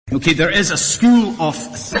Okay, there is a school of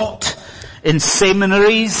thought in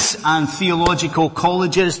seminaries and theological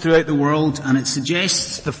colleges throughout the world, and it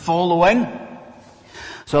suggests the following.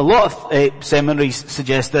 So a lot of seminaries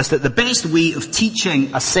suggest this, that the best way of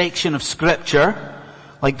teaching a section of scripture,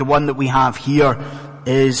 like the one that we have here,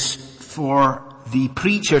 is for the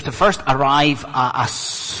preacher to first arrive at a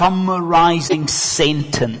summarizing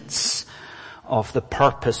sentence of the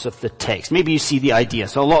purpose of the text. Maybe you see the idea.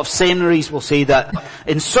 So a lot of seminaries will say that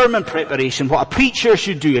in sermon preparation, what a preacher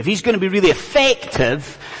should do, if he's going to be really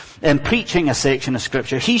effective in preaching a section of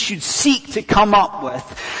scripture, he should seek to come up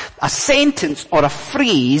with a sentence or a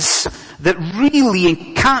phrase that really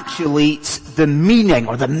encapsulates the meaning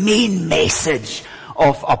or the main message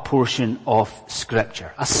of a portion of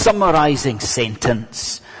scripture. A summarizing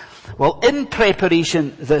sentence. Well, in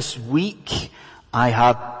preparation this week, I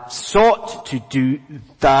have sought to do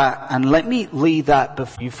that, and let me lay that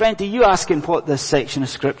before you. Friend, are you asking what this section of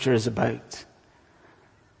scripture is about?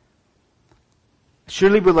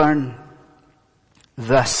 Surely we learn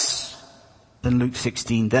this in Luke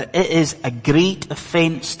 16, that it is a great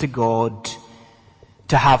offense to God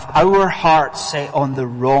to have our hearts set on the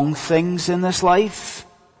wrong things in this life.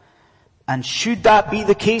 And should that be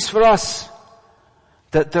the case for us,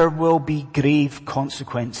 that there will be grave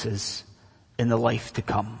consequences in the life to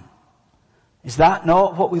come. Is that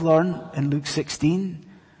not what we learn in Luke 16?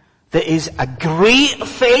 That is a great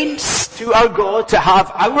offense to our God to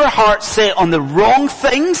have our hearts set on the wrong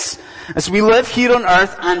things as we live here on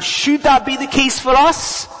earth, and should that be the case for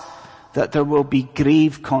us, that there will be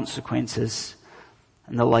grave consequences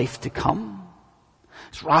in the life to come.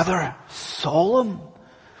 It's rather solemn,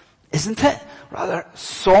 isn't it? Rather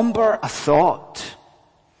somber a thought.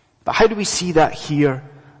 But how do we see that here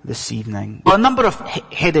this evening? Well, a number of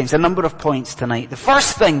headings, a number of points tonight. The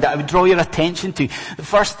first thing that I would draw your attention to, the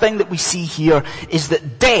first thing that we see here is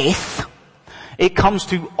that death, it comes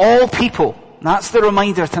to all people. That's the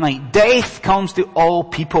reminder tonight. Death comes to all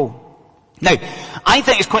people. Now, I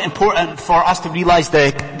think it's quite important for us to realize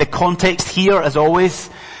the context here, as always.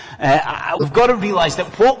 We've got to realize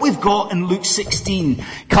that what we've got in Luke 16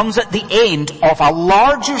 comes at the end of a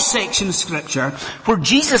larger section of scripture where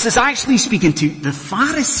Jesus is actually speaking to the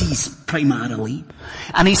Pharisees primarily,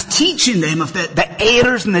 and he's teaching them of the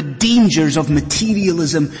errors and the dangers of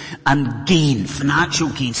materialism and gain, financial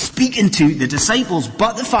gain, speaking to the disciples,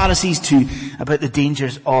 but the Pharisees too, about the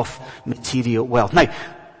dangers of material wealth. Now,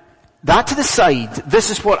 that to the side, this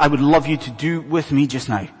is what I would love you to do with me just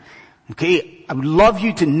now. Okay, I would love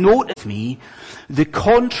you to note with me the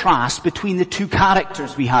contrast between the two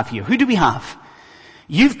characters we have here. Who do we have?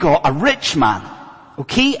 You've got a rich man,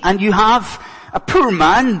 okay, and you have a poor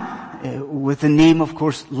man with the name, of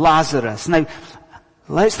course, Lazarus. Now,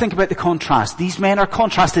 let's think about the contrast. These men are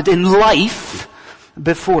contrasted in life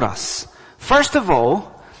before us. First of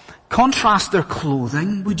all, contrast their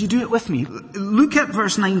clothing. Would you do it with me? Look at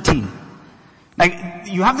verse 19. Now,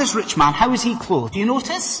 you have this rich man. How is he clothed? Do you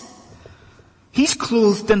notice? He's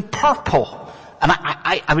clothed in purple. And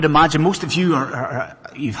I would imagine most of you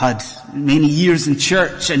you've had many years in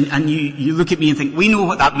church, and you look at me and think, we know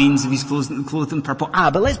what that means if he's clothed in purple.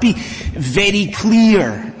 But let's be very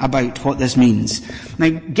clear about what this means. Now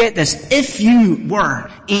get this, if you were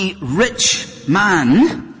a rich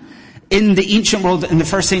man in the ancient world, in the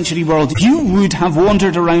first century world, you would have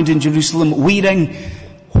wandered around in Jerusalem wearing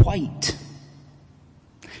white.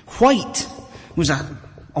 White was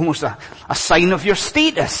almost a sign of your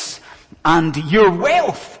status and your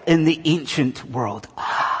wealth in the ancient world.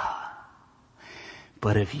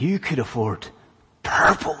 But if you could afford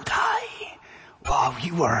purple dye, wow,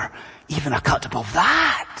 you were even a cut above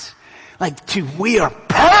that. Like to wear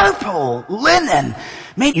purple linen,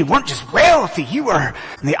 man, you weren't just wealthy, you were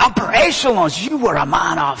in the upper echelons, you were a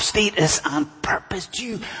man of status and purpose. Do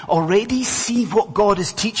you already see what God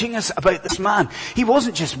is teaching us about this man? He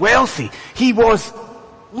wasn't just wealthy, he was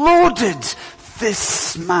loaded,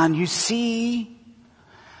 this man, you see.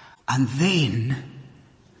 And then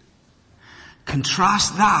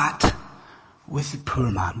contrast that with the poor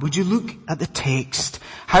man. Would you look at the text?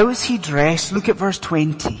 How is he dressed? Look at verse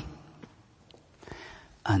 20.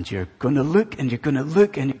 And you're going to look and you're going to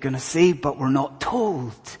look and you're going to say, but we're not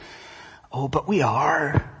told. Oh, but we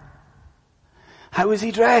are. How is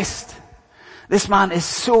he dressed? This man is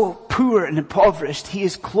so poor and impoverished. He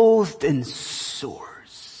is clothed in sores.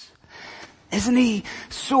 Isn't he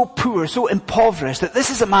so poor, so impoverished that this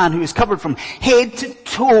is a man who is covered from head to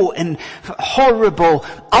toe in horrible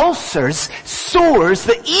ulcers, sores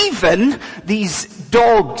that even these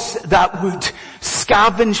dogs that would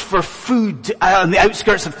scavenge for food on the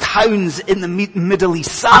outskirts of towns in the Middle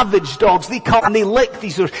East. Savage dogs, they come and they lick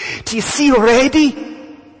these doors. Do you see already?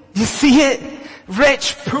 Do you see it?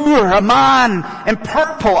 Rich, poor, a man in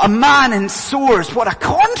purple, a man in swords. What a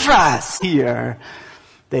contrast here.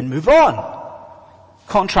 Then move on.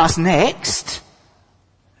 Contrast next,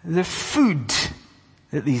 the food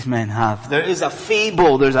that these men have. There is a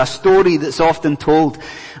fable, there's a story that's often told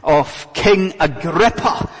of King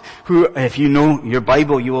Agrippa, who, if you know your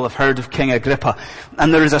Bible, you will have heard of King Agrippa.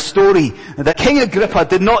 And there is a story that King Agrippa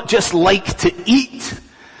did not just like to eat,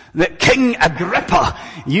 that King Agrippa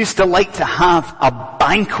used to like to have a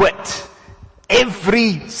banquet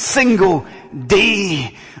every single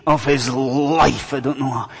day of his life. I don't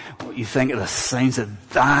know what you think of the sounds of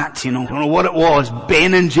that, I don't know what it was.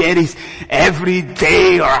 Ben and Jerry's every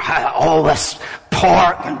day, or all this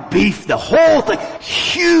pork and beef, the whole thing.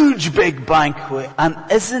 Huge big banquet. And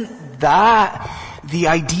isn't that the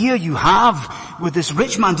idea you have with this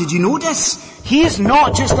rich man? Did you notice? He is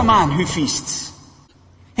not just a man who feasts.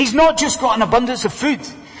 He's not just got an abundance of food.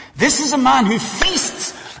 This is a man who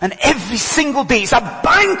feasts, and every single day it's a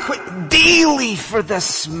banquet daily for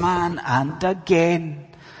this man. And again,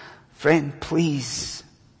 friend, please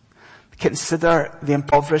consider the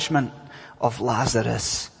impoverishment of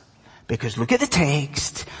Lazarus. Because look at the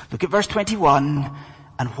text, look at verse 21,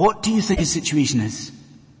 and what do you think his situation is?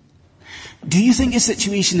 Do you think his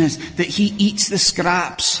situation is that he eats the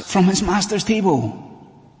scraps from his master's table?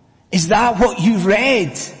 Is that what you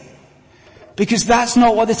read? Because that's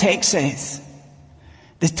not what the text says.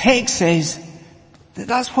 The text says that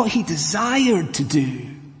that's what he desired to do.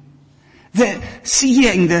 That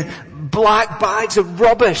seeing the black bags of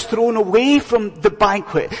rubbish thrown away from the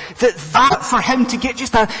banquet, that for him to get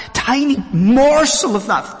just a tiny morsel of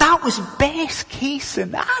that was best case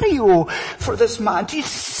scenario for this man. Do you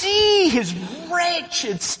see his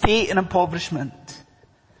wretched state and impoverishment?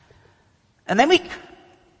 And then we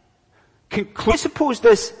conclude, suppose,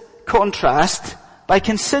 this contrast by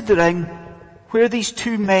considering where these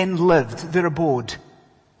two men lived, their abode.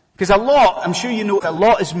 Because I'm sure you know, a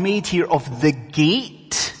lot is made here of the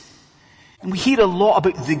gate. And we hear a lot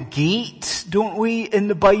about the gate, don't we, in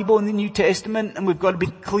the Bible, in the New Testament, and we've got to be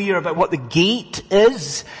clear about what the gate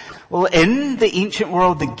is. Well, in the ancient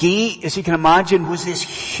world, the gate, as you can imagine, was this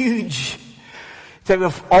huge type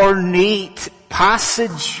of ornate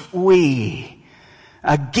passageway.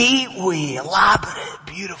 A gateway, elaborate,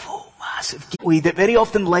 beautiful, massive gateway that very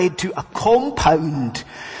often led to a compound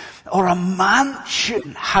or a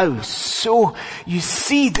mansion house. So you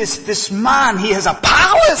see this man, he has a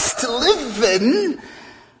palace to live in.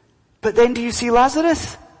 But then do you see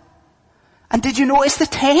Lazarus? And did you notice the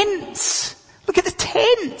tents? Look at the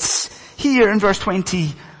tents here in verse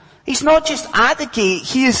 20. He's not just at the gate,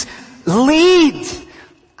 he is laid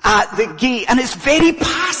at the gate, and it's very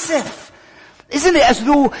passive. Isn't it as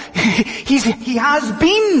though he has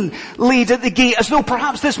been laid at the gate, as though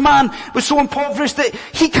perhaps this man was so impoverished that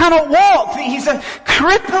he cannot walk, that he's a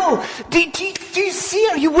cripple. Do you see?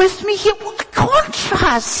 Are you with me here? What the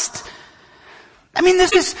contrast! I mean,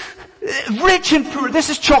 this is rich and poor. This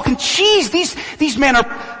is chalk and cheese. These men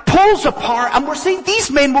are poles apart, and we're saying these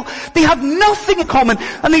men they have nothing in common,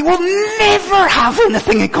 and they will never have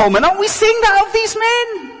anything in common. Aren't we saying that of these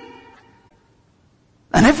men?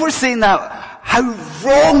 And if we're saying that, how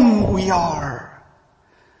wrong we are.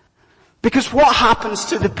 Because what happens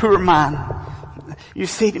to the poor man? You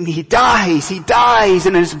say to me, he dies,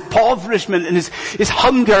 and in his impoverishment and his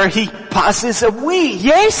hunger, he passes away.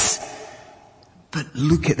 Yes? But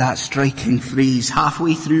look at that striking phrase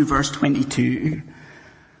halfway through verse 22.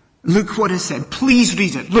 Look what is said. Please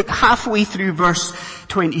read it. Look, halfway through verse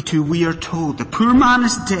 22, we are told, the poor man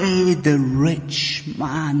is dead, the rich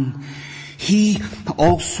man, he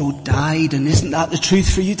also died. And isn't that the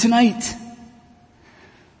truth for you tonight?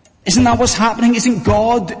 Isn't that what's happening? Isn't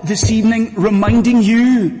God this evening reminding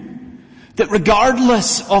you that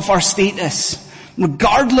regardless of our status,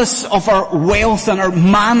 regardless of our wealth and our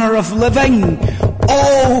manner of living,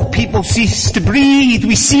 all people cease to breathe,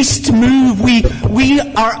 we cease to move, we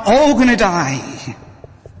are all going to die.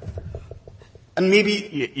 And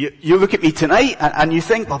maybe you look at me tonight and you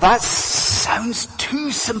think, well, that sounds too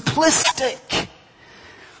simplistic.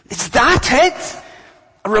 Is that it?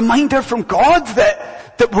 A reminder from God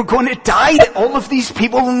that we're going to die, that all of these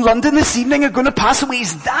people in London this evening are going to pass away.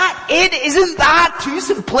 Is that it? Isn't that too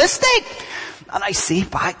simplistic? And I say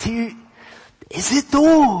back to you, is it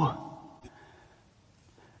though?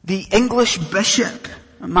 The English bishop,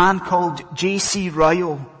 a man called J.C.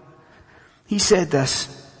 Ryle, he said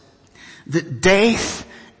this, that death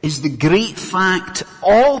is the great fact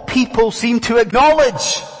all people seem to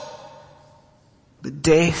acknowledge. But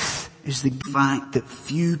death is the fact that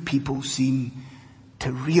few people seem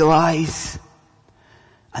to realize.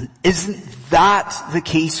 And isn't that the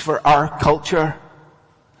case for our culture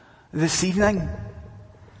this evening?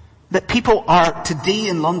 That people are today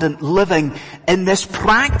in London living in this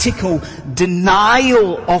practical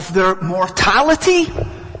denial of their mortality.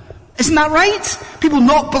 Isn't that right? People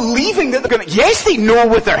not believing that they're going to, yes, they know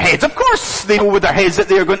with their heads, of course they know with their heads that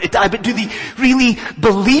they are going to die, but do they really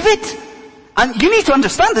believe it? And you need to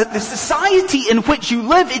understand that the society in which you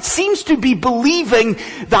live, it seems to be believing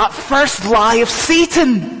that first lie of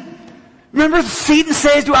Satan. Remember, Satan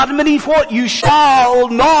says to Adam and Eve, what? You shall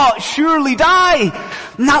not surely die.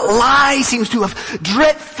 And that lie seems to have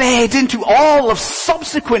drip-fed into all of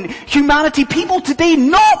subsequent humanity. People today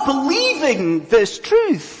not believing this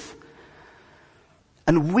truth.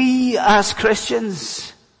 And we as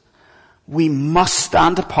Christians, we must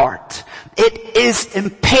stand apart. It is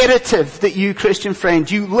imperative that you, Christian friend,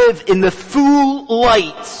 you live in the full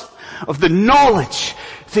light of the knowledge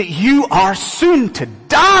that you are soon to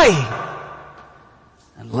die.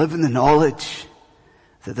 And live in the knowledge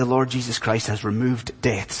that the Lord Jesus Christ has removed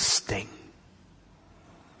death's sting.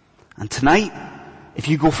 And tonight, if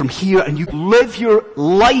you go from here and you live your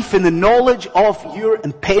life in the knowledge of your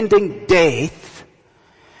impending death,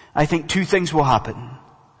 I think two things will happen.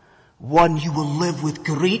 One, you will live with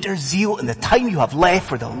greater zeal in the time you have left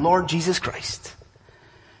for the Lord Jesus Christ.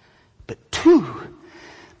 But two,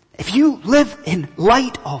 if you live in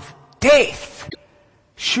light of death,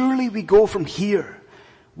 surely we go from here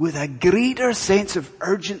with a greater sense of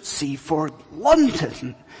urgency for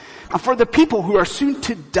London and for the people who are soon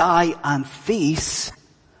to die and face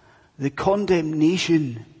the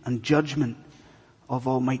condemnation and judgment of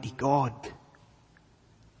Almighty God.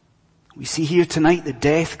 We see here tonight that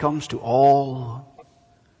death comes to all.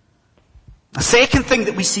 A second thing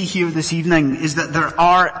that we see here this evening is that there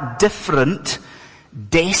are different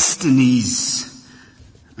destinies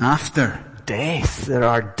after death. There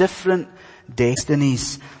are different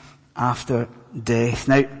destinies after death.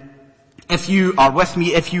 Now, if you are with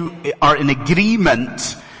me, if you are in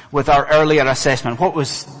agreement with our earlier assessment, what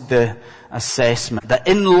was the assessment? That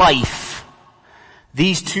in life,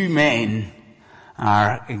 these two men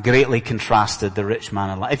are greatly contrasted, the rich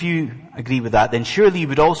man and life. If you agree with that, then surely you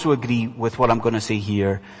would also agree with what I'm going to say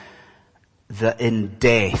here, that in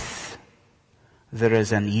death, there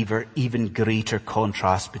is an even greater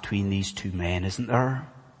contrast between these two men, isn't there?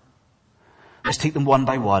 Let's take them one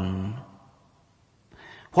by one.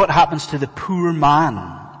 What happens to the poor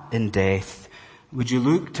man in death? Would you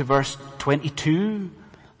look to verse 22?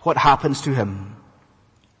 What happens to him?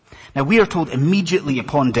 Now we are told immediately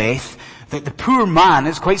upon death that the poor man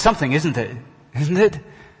is quite something, isn't it? Isn't it?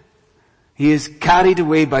 He is carried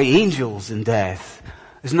away by angels in death.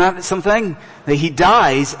 Isn't that something? That he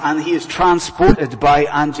dies and he is transported by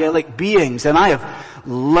angelic beings. And I have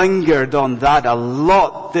lingered on that a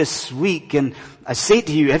lot this week. And I say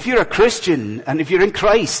to you, if you're a Christian and if you're in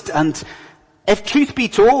Christ, and if truth be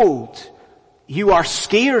told, you are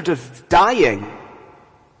scared of dying,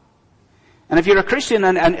 and if you're a Christian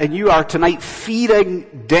and you are tonight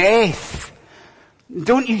fearing death,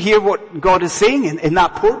 don't you hear what God is saying in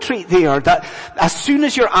that portrait there? That as soon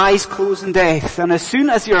as your eyes close in death, and as soon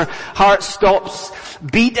as your heart stops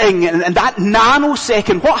beating, and that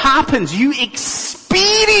nanosecond, what happens? You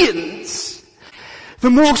experience the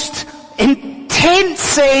most intense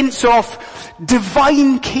sense of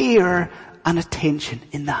divine care and attention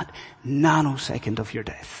in that nanosecond of your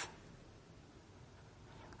death.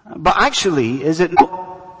 But actually, is it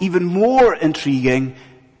not even more intriguing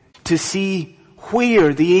to see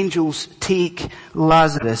where the angels take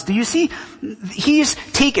Lazarus? Do you see? He is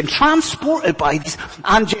taken, transported by these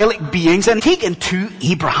angelic beings and taken to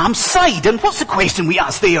Abraham's side. And what's the question we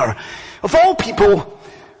ask there? Of all people,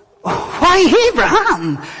 why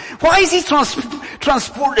Abraham? Why is he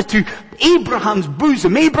transported to Abraham's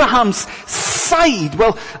bosom, Abraham's side?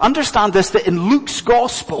 Well, understand this, that in Luke's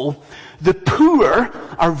gospel, the poor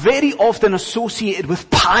are very often associated with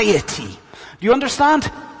piety. Do you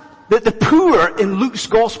understand? That the poor in Luke's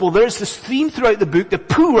gospel, there is this theme throughout the book, the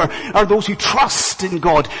poor are those who trust in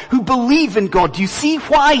God, who believe in God. Do you see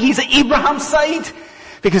why he's at Abraham's side?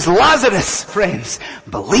 Because Lazarus, friends,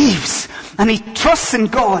 believes and he trusts in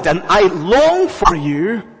God. And I long for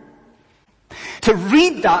you to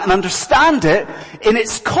read that and understand it in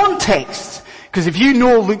its context. Because if you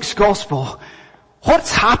know Luke's gospel,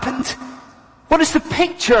 what's happened? What is the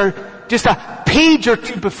picture just a page or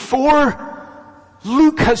two before?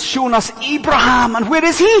 Luke has shown us Abraham, and where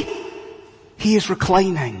is he? He is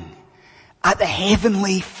reclining at the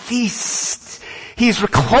heavenly feast. He is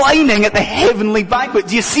reclining at the heavenly banquet.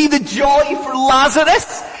 Do you see the joy for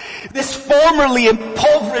Lazarus? This formerly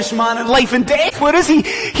impoverished man in life and death, where is he?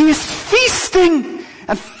 He is feasting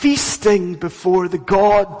and feasting before the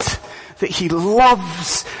God that he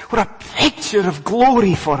loves. What a picture of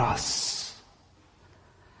glory for us.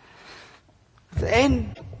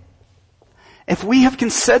 Then, if we have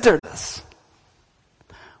considered this,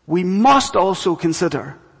 we must also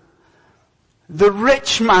consider the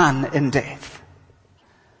rich man in death.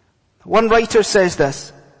 One writer says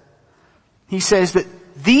this. He says that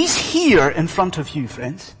these here in front of you,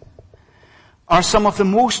 friends, are some of the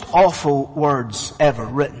most awful words ever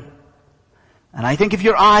written. And I think if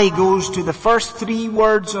your eye goes to the first 3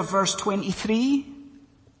 words of verse 23,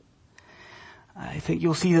 I think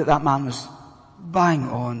you'll see that that man was bang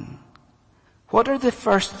on. What are the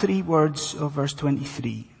first 3 words of verse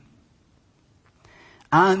 23?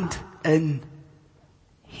 And in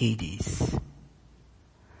Hades.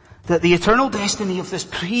 That the eternal destiny of this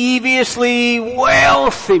previously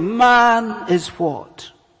wealthy man is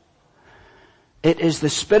what? It is the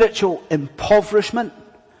spiritual impoverishment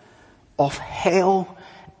of hell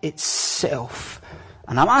itself.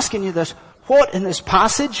 And I'm asking you this, what in this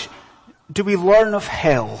passage do we learn of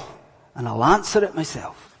hell? And I'll answer it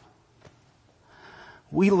myself.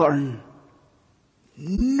 We learn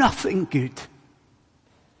nothing good.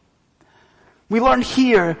 We learn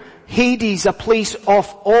here, Hades, a place of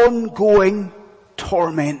ongoing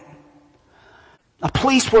torment. A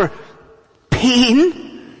place where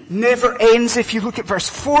pain never ends. If you look at verse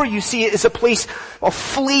 4, you see it is a place of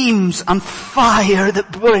flames and fire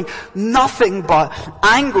that bring nothing but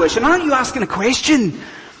anguish. And aren't you asking a question?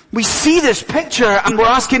 We see this picture and we're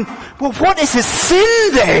asking, well, what is his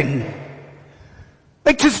sin then?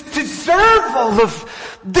 Like to deserve all of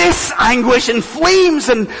this anguish and flames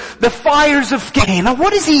and the fires of Gehenna. Now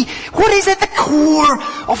what is at the core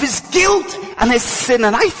of his guilt and his sin?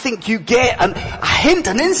 And I think you get a hint,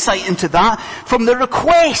 an insight into that from the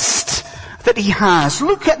request that he has.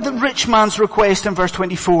 Look at the rich man's request in verse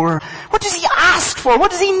 24. What does he ask for? What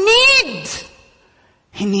does he need?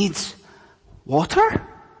 He needs water.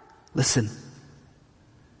 Listen.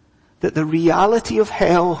 That the reality of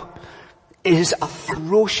hell is a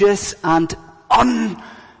ferocious and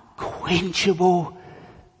unquenchable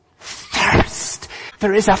thirst.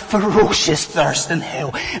 There is a ferocious thirst in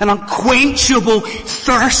hell. An unquenchable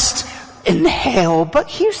thirst in hell. But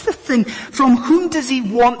here's the thing. From whom does he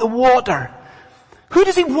want the water? Who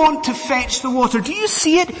does he want to fetch the water? Do you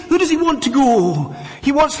see it? Who does he want to go?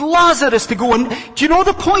 He wants Lazarus to go. And do you know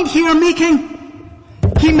the point here I'm making?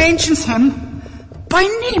 He mentions him by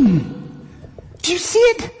name. Do you see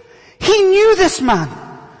it? He knew this man.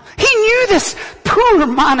 He knew this poor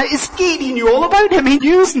man at his gate. He knew all about him. He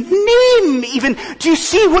knew his name even. Do you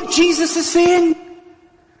see what Jesus is saying?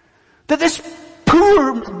 That this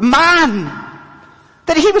poor man,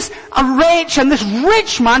 that he was a wretch and this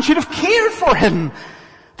rich man should have cared for him.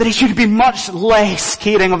 That he should have been much less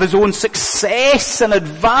caring of his own success and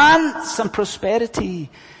advance and prosperity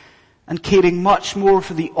and caring much more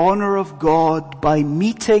for the honor of God by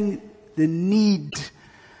meeting the need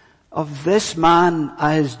of this man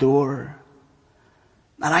at his door.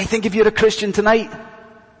 And I think if you're a Christian tonight,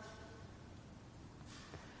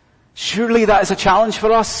 surely that is a challenge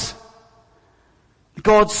for us.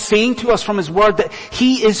 God's saying to us from his word that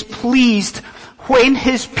he is pleased when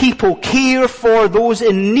his people care for those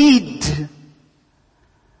in need.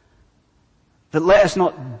 But let us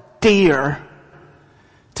not dare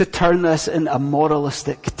to turn this into a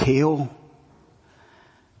moralistic tale.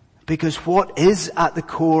 Because what is at the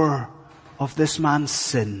core of this man's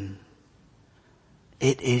sin?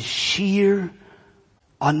 It is sheer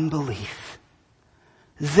unbelief.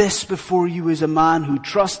 This before you is a man who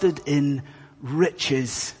trusted in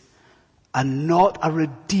riches and not a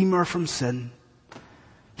redeemer from sin.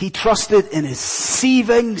 He trusted in his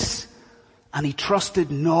savings and he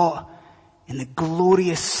trusted not in the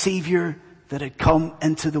glorious Savior that had come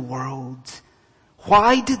into the world.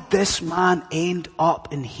 Why did this man end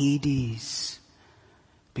up in Hades?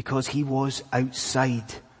 Because he was outside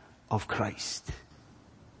of Christ.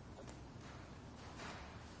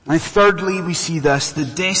 And thirdly, we see this, the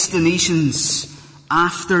destinations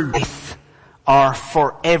after death are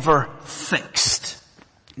forever fixed.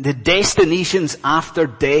 The destinations after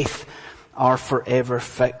death are forever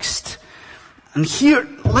fixed. And here,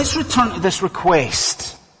 let's return to this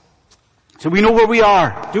request. So we know where we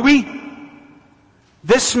are, do we?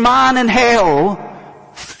 This man in hell,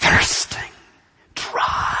 thirsting,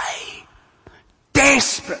 dry,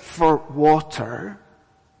 desperate for water.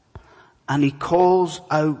 and he calls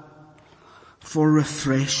out for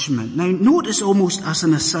refreshment. Now notice, almost as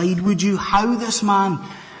an aside, would you, how this man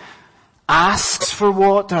asks for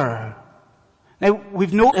water. Now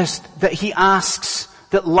we've noticed that he asks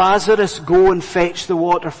that Lazarus go and fetch the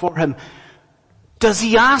water for him. Does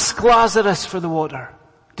he ask Lazarus for the water?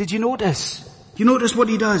 Did you notice? You notice what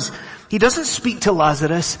he does? He doesn't speak to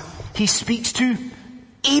Lazarus, he speaks to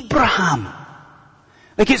Abraham.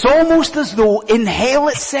 Like it's almost as though in hell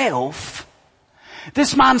itself,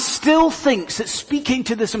 this man still thinks that speaking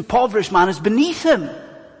to this impoverished man is beneath him.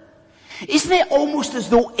 Isn't it almost as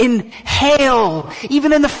though in hell,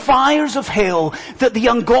 even in the fires of hell, that the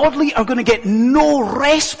ungodly are going to get no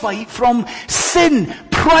respite from sin?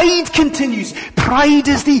 Pride continues. Pride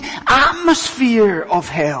is the atmosphere of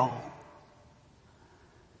hell.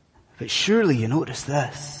 But surely you notice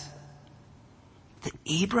this, that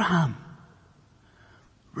Abraham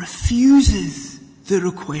refuses the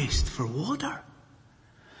request for water.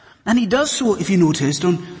 And he does so, if you noticed,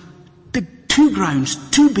 on the two grounds,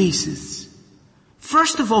 two bases.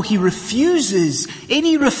 First of all, he refuses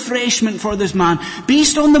any refreshment for this man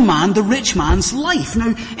based on the rich man's life.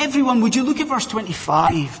 Now, everyone, would you look at verse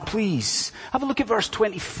 25, please? Have a look at verse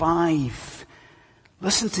 25.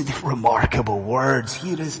 Listen to the remarkable words.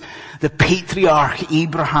 Here is the patriarch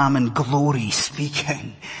Abraham in glory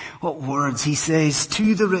speaking. What words? He says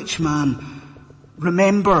to the rich man,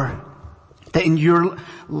 remember that in your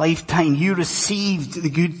lifetime you received the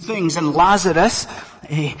good things, and Lazarus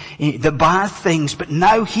the bad things, but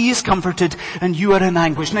now he is comforted and you are in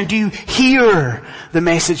anguish. Now do you hear the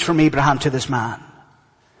message from Abraham to this man?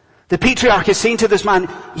 The patriarch is saying to this man,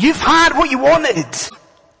 you've had what you wanted.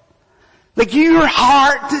 Like your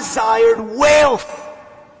heart desired wealth.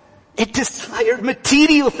 It desired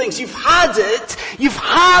material things. You've had it. You've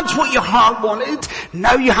had what your heart wanted.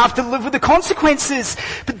 Now you have to live with the consequences.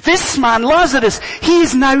 But this man, Lazarus, he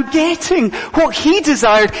is now getting what he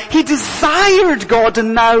desired. He desired God,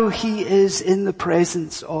 and now he is in the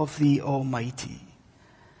presence of the Almighty.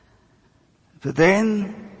 But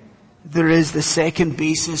then there is the second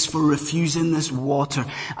basis for refusing this water.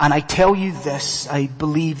 And I tell you this, I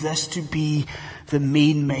believe this to be the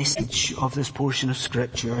main message of this portion of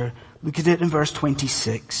Scripture. Look at it in verse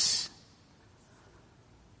 26.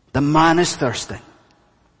 The man is thirsting.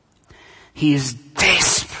 He is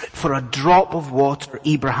desperate for a drop of water.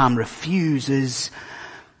 Abraham refuses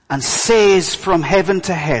and says from heaven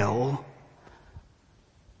to hell,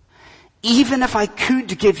 even if I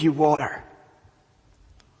could give you water,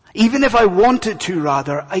 even if I wanted to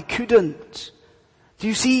rather, I couldn't. Do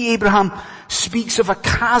you see, Abraham speaks of a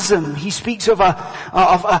chasm. He speaks of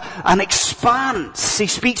an expanse. He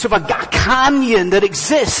speaks of a canyon that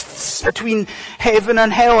exists between heaven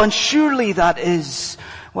and hell. And surely that is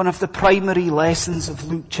one of the primary lessons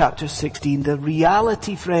of Luke chapter 16. The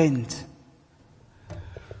reality, friend,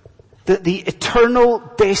 that the eternal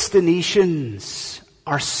destinations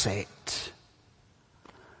are set.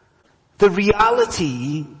 The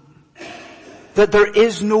reality that there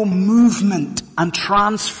is no movement and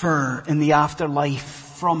transfer in the afterlife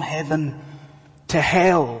from heaven to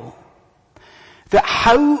hell. That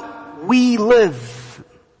how we live,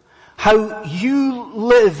 how you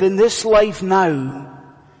live in this life now,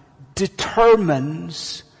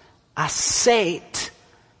 determines a set,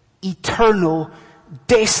 eternal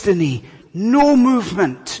destiny. No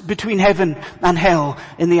movement between heaven and hell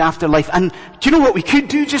in the afterlife. And do you know what we could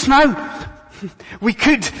do just now? We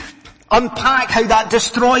could unpack how that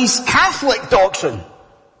destroys Catholic doctrine.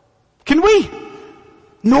 Can we?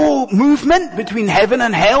 No movement between heaven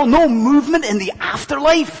and hell, no movement in the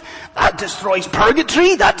afterlife. That destroys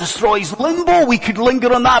purgatory, that destroys limbo. We could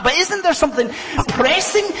linger on that, but isn't there something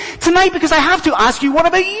pressing tonight? Because I have to ask you, what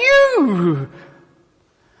about you?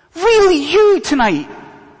 Really, you tonight?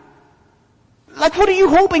 Like, what are you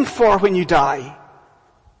hoping for when you die?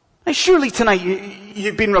 Now, surely tonight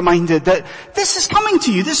you've been reminded that this is coming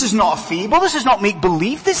to you. This is not a fable. This is not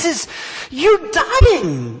make-believe. This is, you're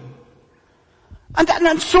dying.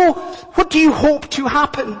 And so, what do you hope to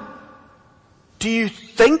happen? Do you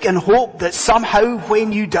think and hope that somehow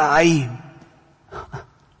when you die,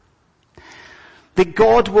 that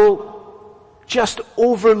God will just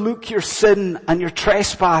overlook your sin and your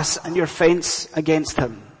trespass and your offense against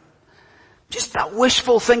Him? Just that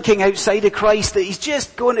wishful thinking outside of Christ that He's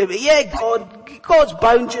just going to, God's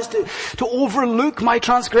bound just to overlook my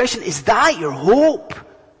transgression. Is that your hope?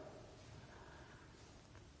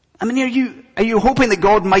 I mean, are you hoping that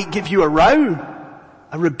God might give you a row,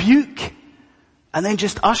 a rebuke, and then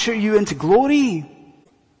just usher you into glory?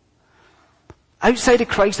 Outside of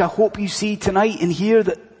Christ, I hope you see tonight and hear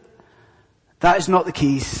that is not the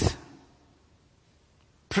case.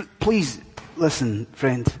 Please listen,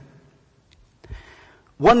 friend.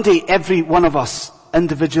 One day every one of us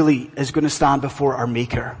individually is going to stand before our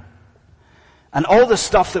Maker. And all the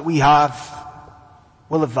stuff that we have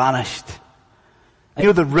will have vanished.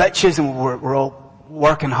 And the riches, and we're all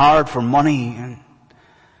working hard for money and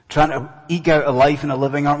trying to eke out a life and a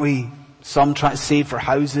living, aren't we? Some trying to save for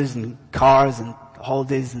houses and cars and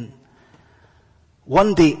holidays. And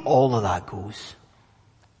one day all of that goes.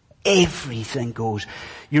 Everything goes.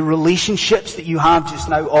 Your relationships that you have just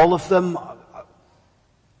now, all of them,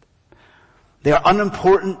 they are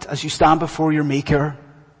unimportant as you stand before your Maker.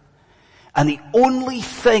 And the only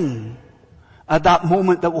thing at that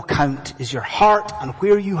moment that will count is your heart and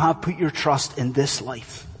where you have put your trust in this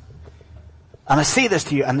life. And I say this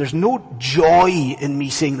to you, and there's no joy in me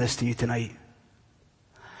saying this to you tonight.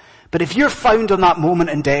 But if you're found on that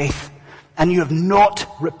moment in death, and you have not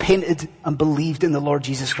repented and believed in the Lord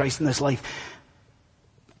Jesus Christ in this life,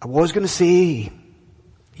 I was going to say,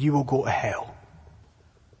 you will go to hell.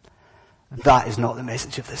 That is not the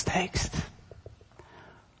message of this text.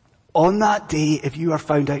 On that day, if you are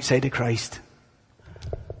found outside of Christ,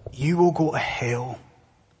 you will go to hell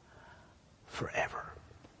forever.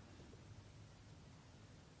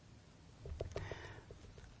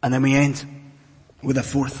 And then we end with a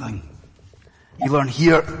fourth thing. You learn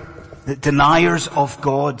here that deniers of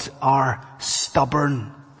God are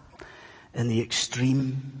stubborn in the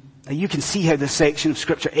extreme. Now you can see how this section of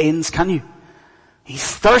scripture ends, can you? He's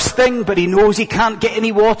thirsting, but he knows he can't get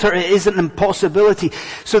any water. It is an impossibility.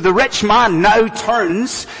 So the rich man now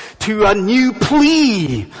turns to a new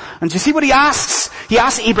plea. And do you see what he asks? He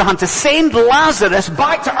asks Abraham to send Lazarus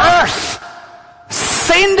back to earth.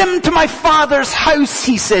 Send him to my father's house,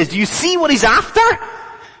 he says. Do you see what he's after?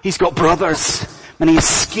 He's got brothers, and he's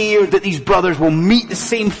scared that these brothers will meet the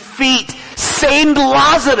same fate. Send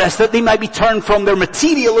Lazarus that they might be turned from their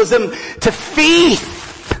materialism to faith.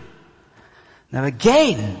 Now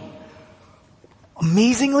again,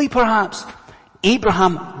 amazingly perhaps,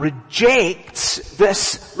 Abraham rejects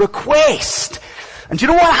this request. And do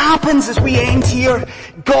you know what happens as we end here?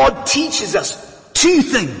 God teaches us two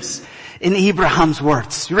things in Abraham's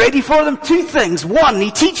words. You ready for them? Two things. One,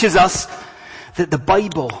 he teaches us that the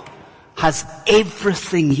Bible has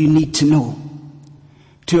everything you need to know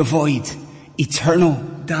to avoid eternal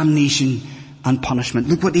damnation and punishment.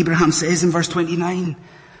 Look what Abraham says in verse 29.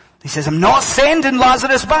 He says, I'm not sending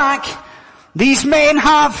Lazarus back. These men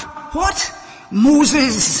have, what?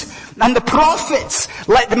 Moses and the prophets.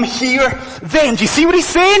 Let them hear them. Do you see what he's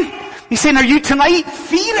saying? He's saying, are you tonight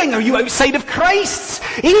fearing? Are you outside of Christ?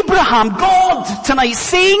 Abraham, God tonight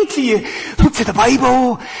saying to you, look to the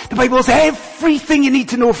Bible. The Bible has everything you need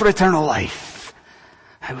to know for eternal life.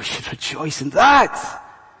 I we should rejoice in that.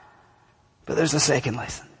 But there's a second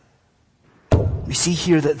lesson. We see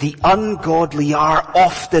here that the ungodly are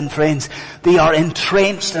often, friends, they are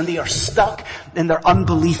entrenched and they are stuck in their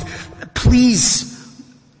unbelief. Please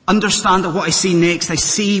understand that what I say next, I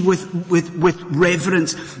say with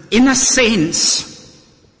reverence. In a sense,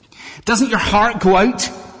 doesn't your heart go out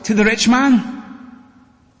to the rich man?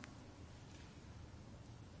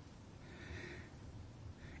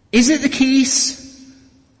 Is it the case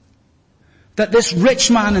that this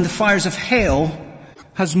rich man in the fires of hell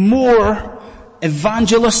has more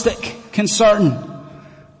evangelistic concern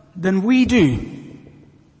than we do?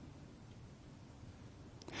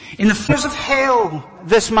 In the fires of hell,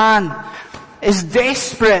 this man is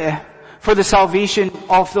desperate for the salvation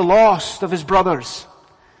of the lost, of his brothers.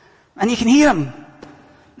 And you can hear him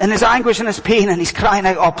in his anguish and his pain, and he's crying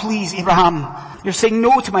out, oh please Abraham, you're saying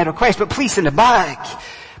no to my request, but please send him back.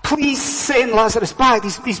 Please send Lazarus back.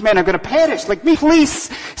 These men are going to perish like me. Please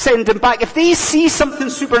send him back. If they see something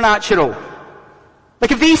supernatural,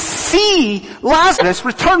 like if they see Lazarus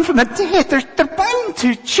return from the dead, they're bound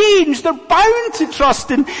to change. They're bound to trust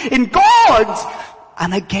in God.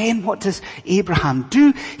 And again, what does Abraham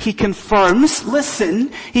do? He confirms,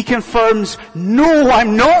 listen, he confirms, no,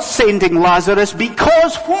 I'm not sending Lazarus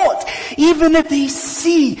because what? Even if they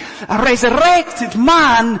see a resurrected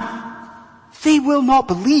man, they will not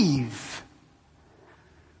believe.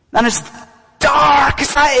 And as dark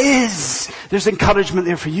as that is, there's encouragement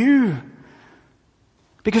there for you.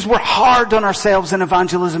 Because we're hard on ourselves in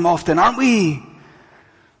evangelism often, aren't we?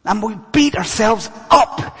 And we beat ourselves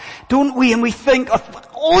up, don't we? And we think, if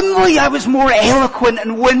only I was more eloquent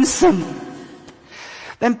and winsome,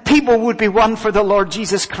 then people would be won for the Lord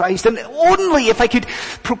Jesus Christ. And only if I could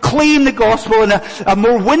proclaim the gospel in a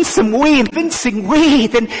more winsome way, convincing way,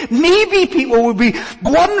 then maybe people would be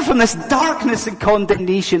won from this darkness and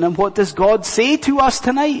condemnation. And what does God say to us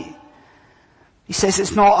tonight? He says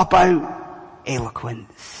it's not about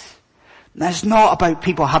eloquence. And it's not about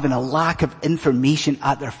people having a lack of information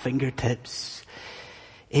at their fingertips.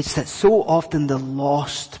 It's that so often the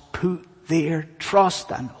lost put their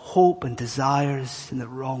trust and hope and desires in the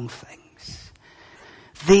wrong things.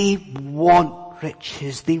 They want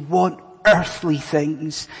riches, they want earthly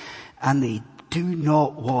things, and they do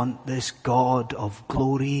not want this God of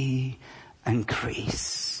glory and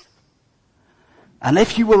grace. And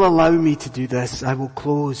if you will allow me to do this, I will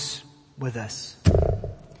close with this.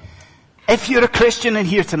 If you're a Christian in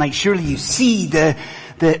here tonight, surely you see the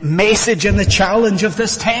message and the challenge of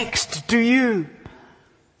this text, do you?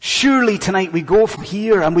 Surely tonight we go from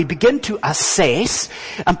here and we begin to assess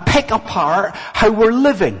and pick apart how we're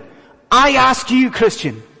living. I ask you,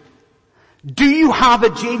 Christian, do you have a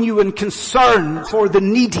genuine concern for the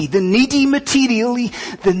needy materially,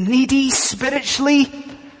 the needy spiritually?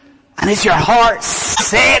 And is your heart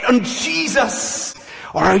set on Jesus?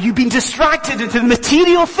 Or are you being distracted into the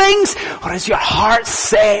material things? Or is your heart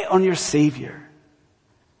set on your Savior?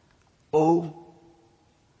 Oh.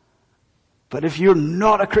 But if you're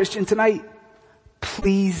not a Christian tonight,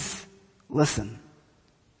 please listen.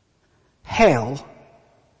 Hell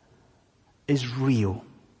is real.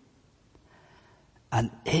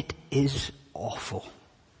 And it is awful.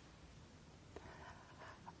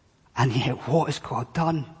 And yet what has God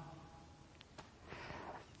done?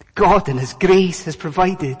 God in His grace has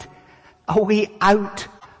provided a way out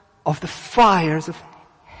of the fires of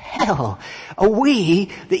hell. A way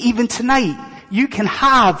that even tonight you can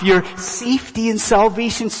have your safety and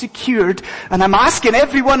salvation secured. And I'm asking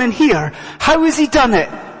everyone in here, how has He done it?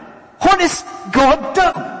 What has God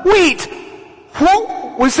done? Wait,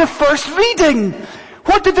 what was the first reading?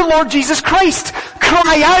 What did the Lord Jesus Christ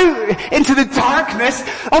cry out into the darkness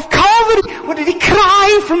of Calvary? What did He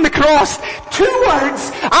cry from the cross? 2 words,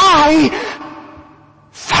 I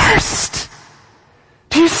thirst.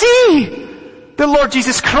 Do you see? The Lord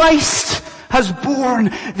Jesus Christ has borne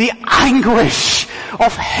the anguish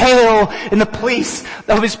of hell in the place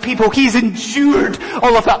of His people. He's endured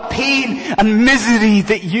all of that pain and misery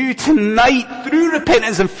that you tonight, through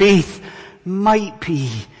repentance and faith, might be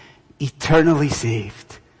eternally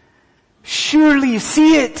saved. Surely you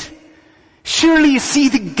see it. Surely you see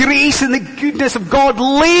the grace and the goodness of God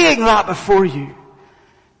laying that before you.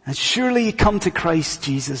 And surely you come to Christ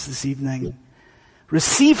Jesus this evening.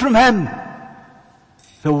 Receive from Him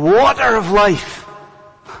the water of life.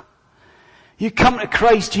 You come to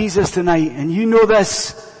Christ Jesus tonight and you know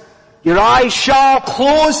this. Your eyes shall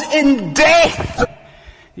close in death.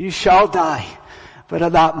 You shall die. But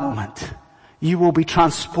at that moment, you will be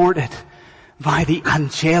transported by the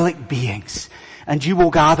angelic beings, and you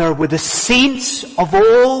will gather with the saints of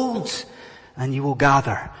old, and you will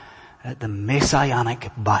gather at the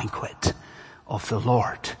messianic banquet of the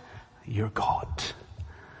Lord your God.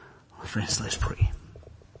 Friends, let's pray.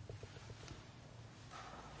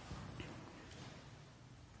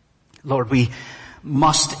 Lord, we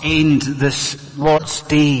must end this Lord's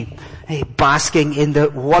Day basking in the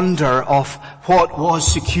wonder of what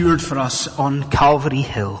was secured for us on Calvary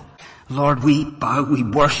Hill. Lord, we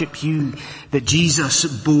worship You that Jesus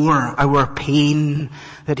bore our pain,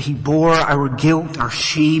 that He bore our guilt, our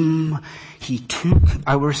shame. He took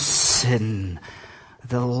our sin,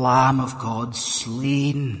 the Lamb of God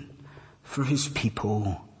slain for His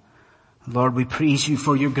people. Lord, we praise You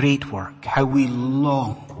for Your great work, how we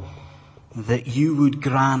long that You would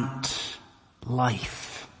grant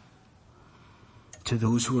life to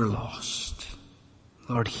those who are lost.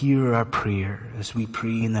 Lord, hear our prayer as we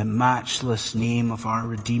pray in the matchless name of our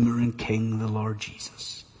Redeemer and King, the Lord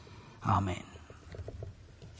Jesus. Amen.